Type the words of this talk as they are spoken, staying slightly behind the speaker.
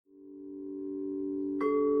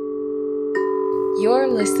You're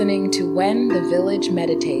listening to When the Village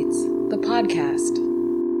Meditates, the podcast.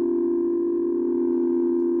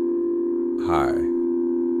 Hi,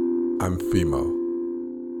 I'm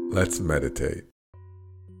Fimo. Let's meditate.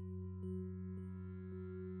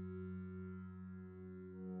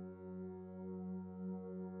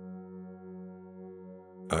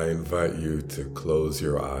 I invite you to close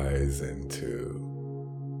your eyes and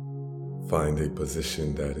to find a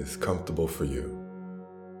position that is comfortable for you.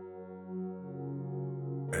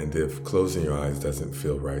 And if closing your eyes doesn't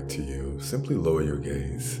feel right to you, simply lower your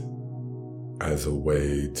gaze as a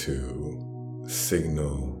way to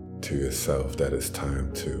signal to yourself that it's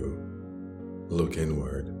time to look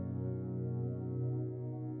inward.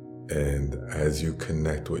 And as you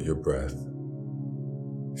connect with your breath,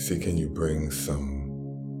 see, can you bring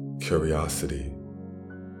some curiosity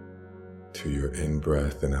to your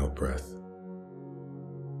in-breath and out-breath?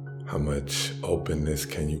 How much openness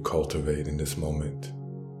can you cultivate in this moment?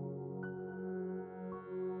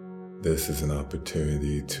 This is an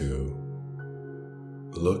opportunity to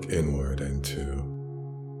look inward and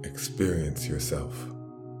to experience yourself.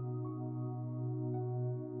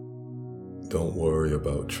 Don't worry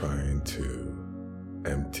about trying to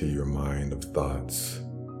empty your mind of thoughts.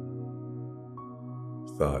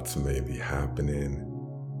 Thoughts may be happening,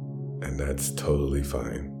 and that's totally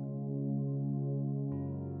fine.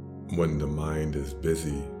 When the mind is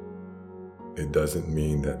busy, it doesn't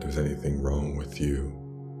mean that there's anything wrong with you,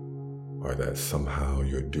 or that somehow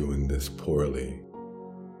you're doing this poorly.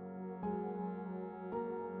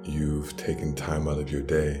 You've taken time out of your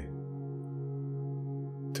day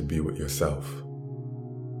to be with yourself,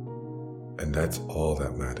 and that's all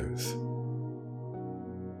that matters.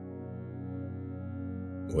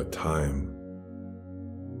 With time,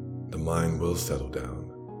 the mind will settle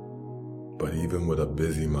down, but even with a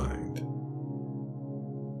busy mind,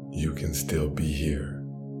 you can still be here.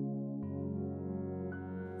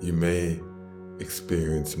 You may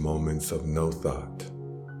experience moments of no thought,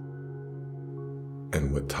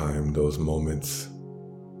 and with time, those moments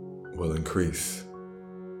will increase.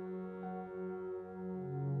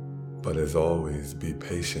 But as always, be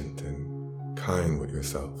patient and kind with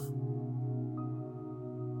yourself,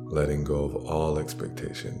 letting go of all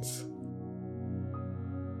expectations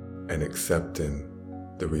and accepting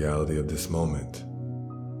the reality of this moment.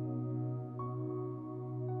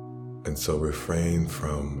 And so refrain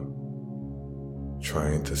from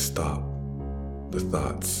trying to stop the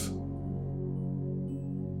thoughts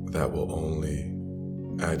that will only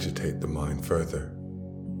agitate the mind further.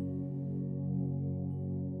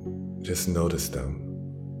 Just notice them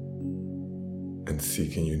and see,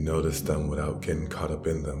 can you notice them without getting caught up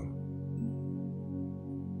in them?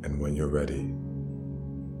 And when you're ready,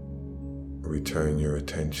 return your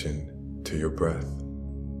attention to your breath.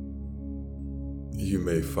 You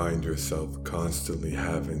may find yourself constantly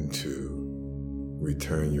having to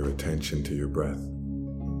return your attention to your breath.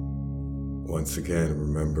 Once again,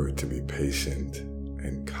 remember to be patient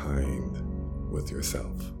and kind with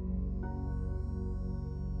yourself.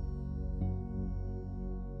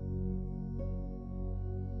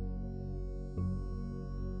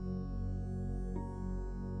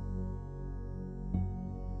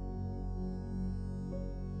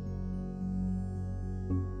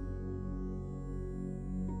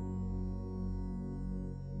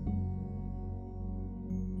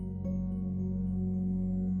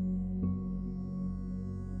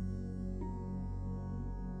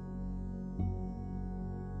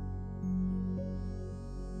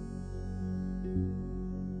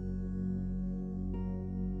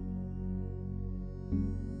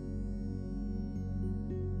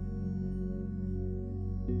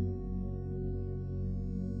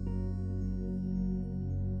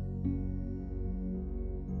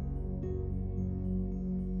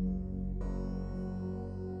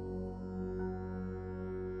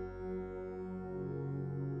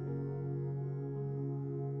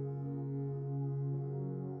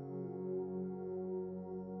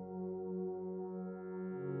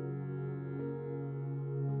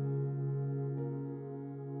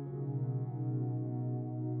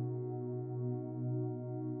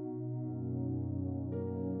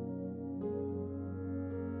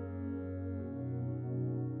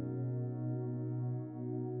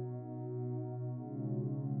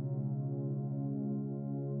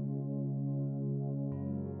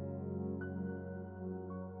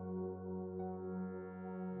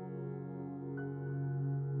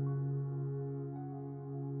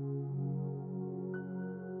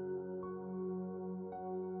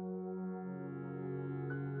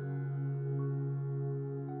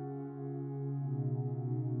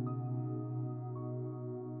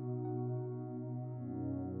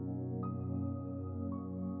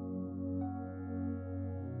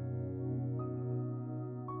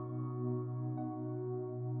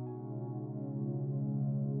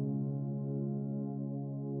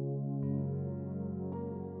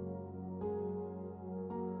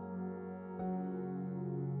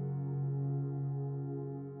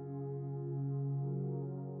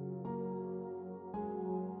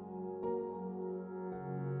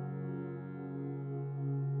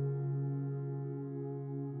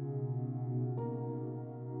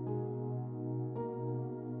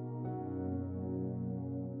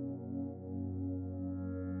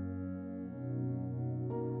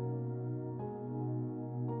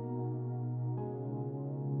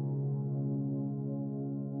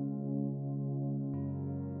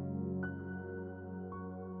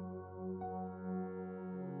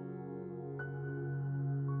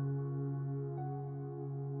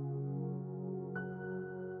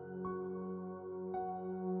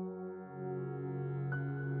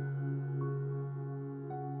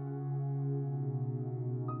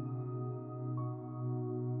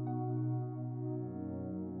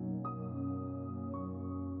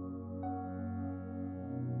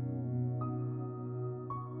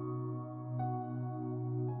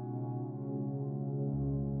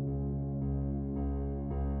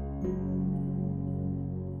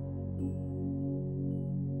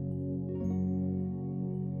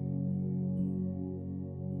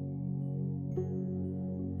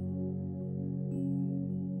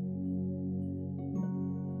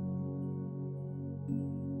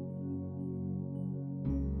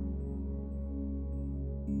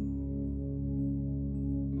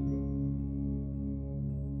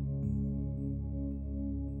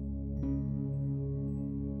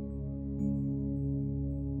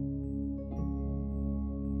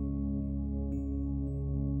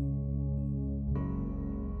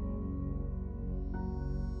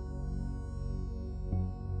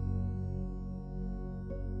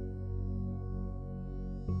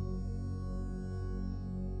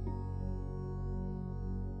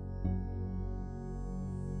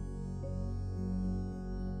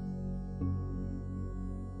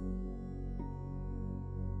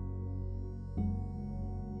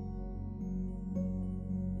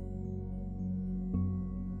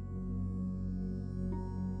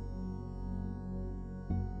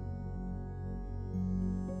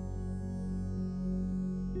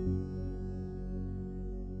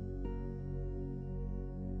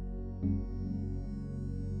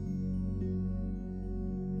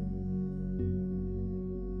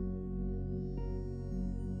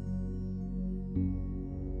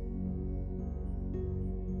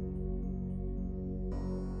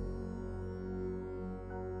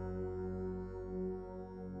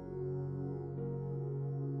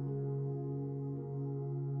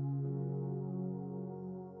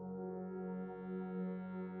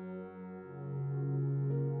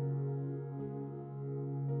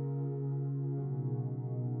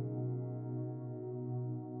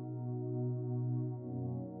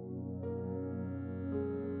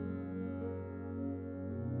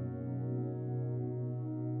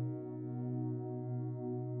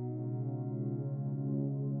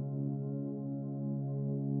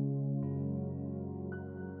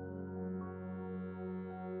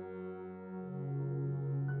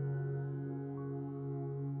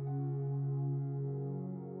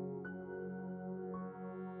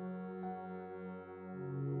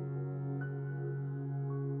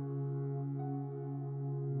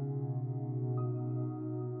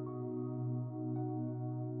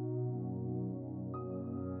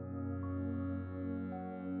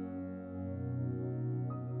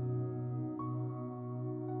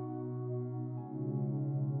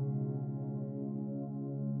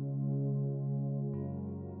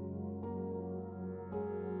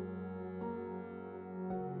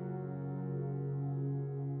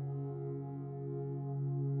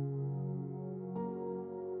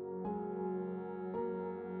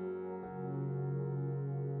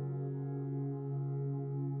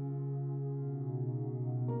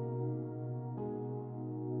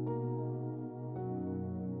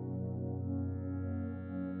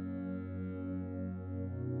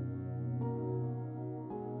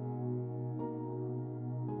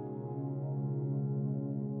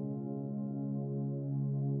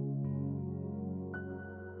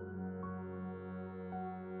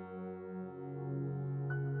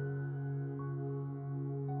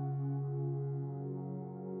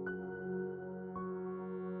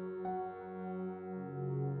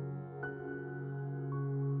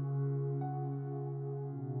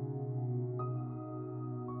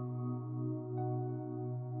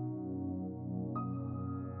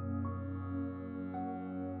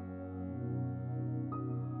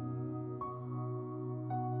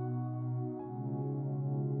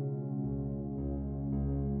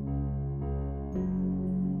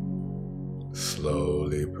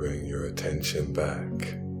 Slowly bring your attention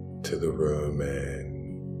back to the room,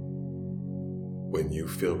 and when you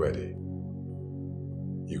feel ready,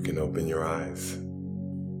 you can open your eyes.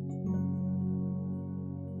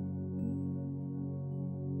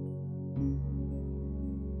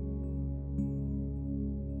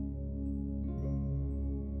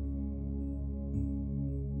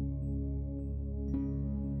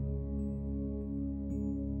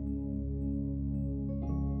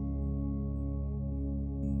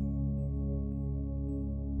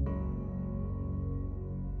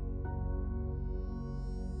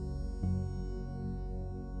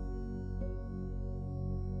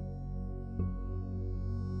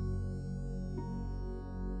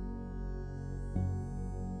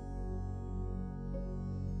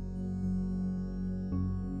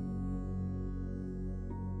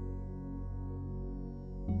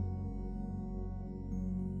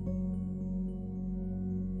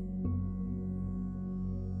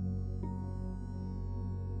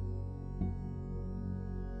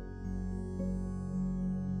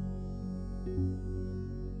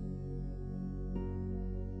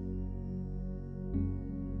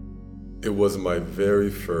 It was my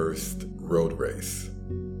very first road race.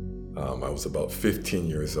 I was about 15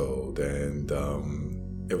 years old, and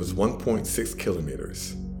it was 1.6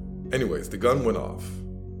 kilometers. Anyways, the gun went off,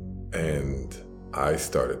 and I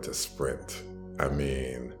started to sprint. I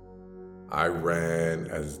ran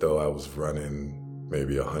as though I was running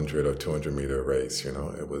maybe 100 or 200 meter race.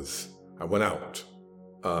 I went out.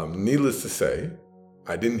 Needless to say,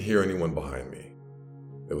 I didn't hear anyone behind me.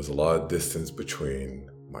 There was a lot of distance between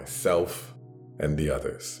myself and the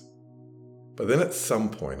others. But then at some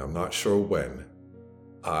point, I'm not sure when,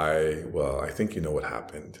 I think you know what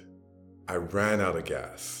happened. I ran out of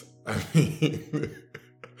gas.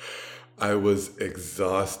 I was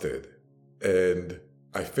exhausted, and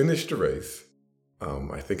I finished the race.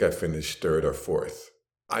 I think I finished third or fourth.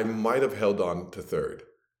 I might have held on to third,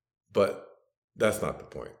 but that's not the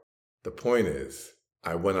point. The point is,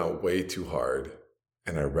 I went out way too hard,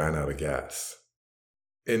 and I ran out of gas.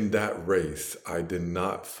 In that race, I did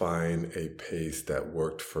not find a pace that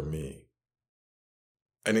worked for me.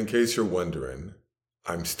 And in case you're wondering,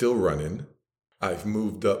 I'm still running. I've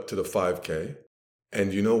moved up to the 5K.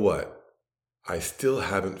 And you know what? I still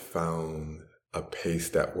haven't found a pace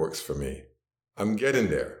that works for me. I'm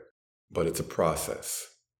getting there, but it's a process.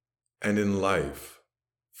 And in life,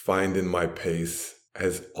 finding my pace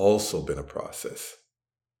has also been a process.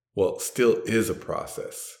 Well, still is a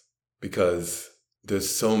process, because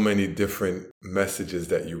there's so many different messages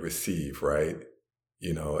that you receive, right?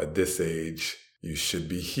 At this age, you should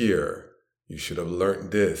be here. You should have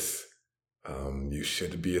learned this. You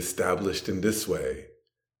should be established in this way.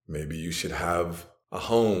 Maybe you should have a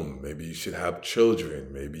home. Maybe you should have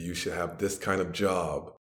children. Maybe you should have this kind of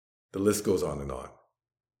job. The list goes on and on.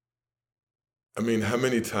 How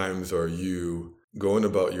many times are you going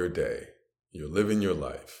about your day? You're living your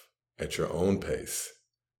life at your own pace.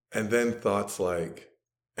 And then thoughts like,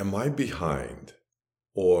 am I behind?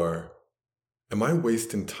 Or am I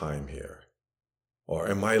wasting time here? Or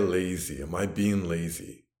am I lazy? Am I being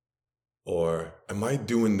lazy? Or am I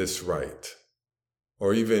doing this right?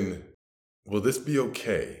 Or even, will this be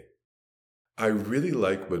okay? I really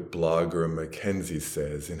like what blogger Mackenzie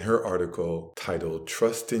says in her article titled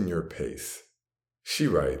Trust in Your Pace. She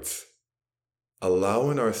writes,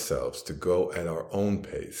 allowing ourselves to go at our own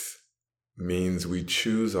pace means we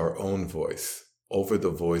choose our own voice over the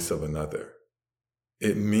voice of another.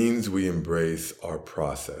 It means we embrace our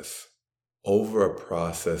process over a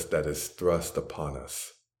process that is thrust upon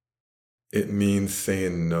us. It means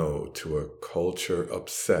saying no to a culture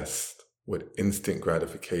obsessed with instant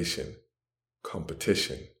gratification,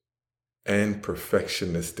 competition, and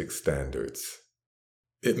perfectionistic standards.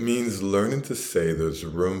 It means learning to say there's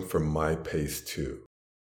room for my pace too.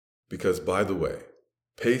 Because, by the way,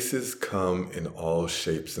 paces come in all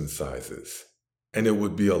shapes and sizes, and it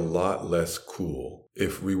would be a lot less cool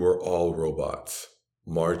if we were all robots,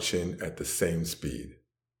 marching at the same speed.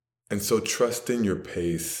 And so trusting your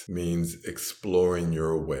pace means exploring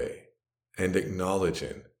your way and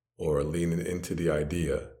acknowledging or leaning into the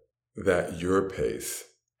idea that your pace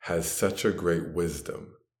has such a great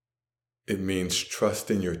wisdom. It means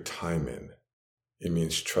trusting your timing. It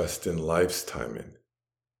means trusting life's timing.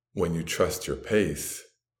 When you trust your pace,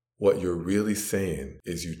 what you're really saying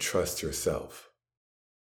is you trust yourself.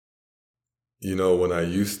 When I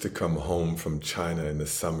used to come home from China in the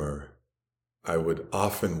summer, I would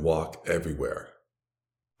often walk everywhere.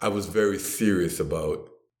 I was very serious about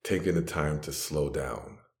taking the time to slow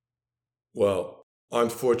down. Well,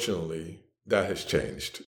 unfortunately, that has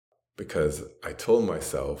changed. because I told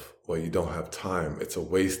myself, well, you don't have time. It's a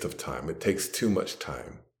waste of time. It takes too much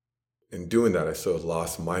time. In doing that, I sort of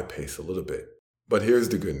lost my pace a little bit. But here's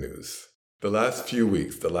the good news. The last few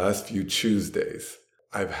weeks, the last few Tuesdays,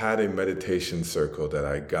 I've had a meditation circle that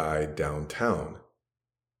I guide downtown.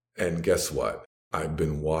 And guess what? I've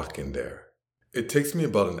been walking there. It takes me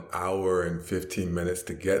about an hour and 15 minutes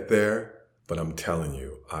to get there, but I'm telling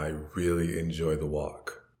you, I really enjoy the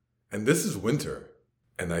walk. And this is winter,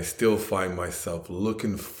 and I still find myself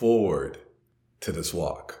looking forward to this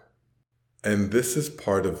walk. And this is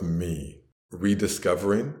part of me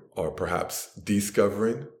rediscovering, or perhaps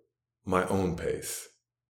discovering, my own pace.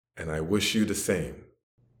 And I wish you the same.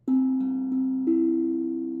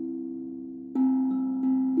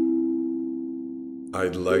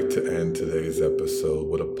 I'd like to end today's episode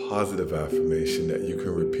with a positive affirmation that you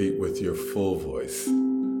can repeat with your full voice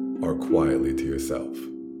or quietly to yourself.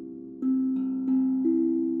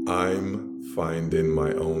 I'm finding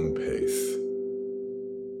my own pace.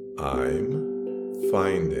 I'm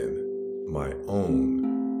finding my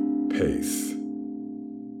own pace.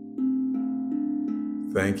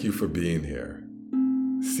 Thank you for being here.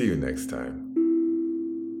 See you next time.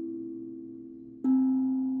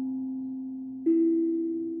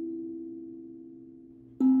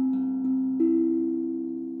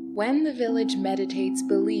 When the Village Meditates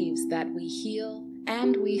believes that we heal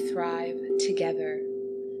and we thrive together.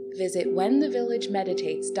 Visit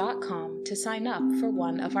whenthevillagemeditates.com to sign up for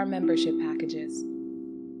one of our membership packages.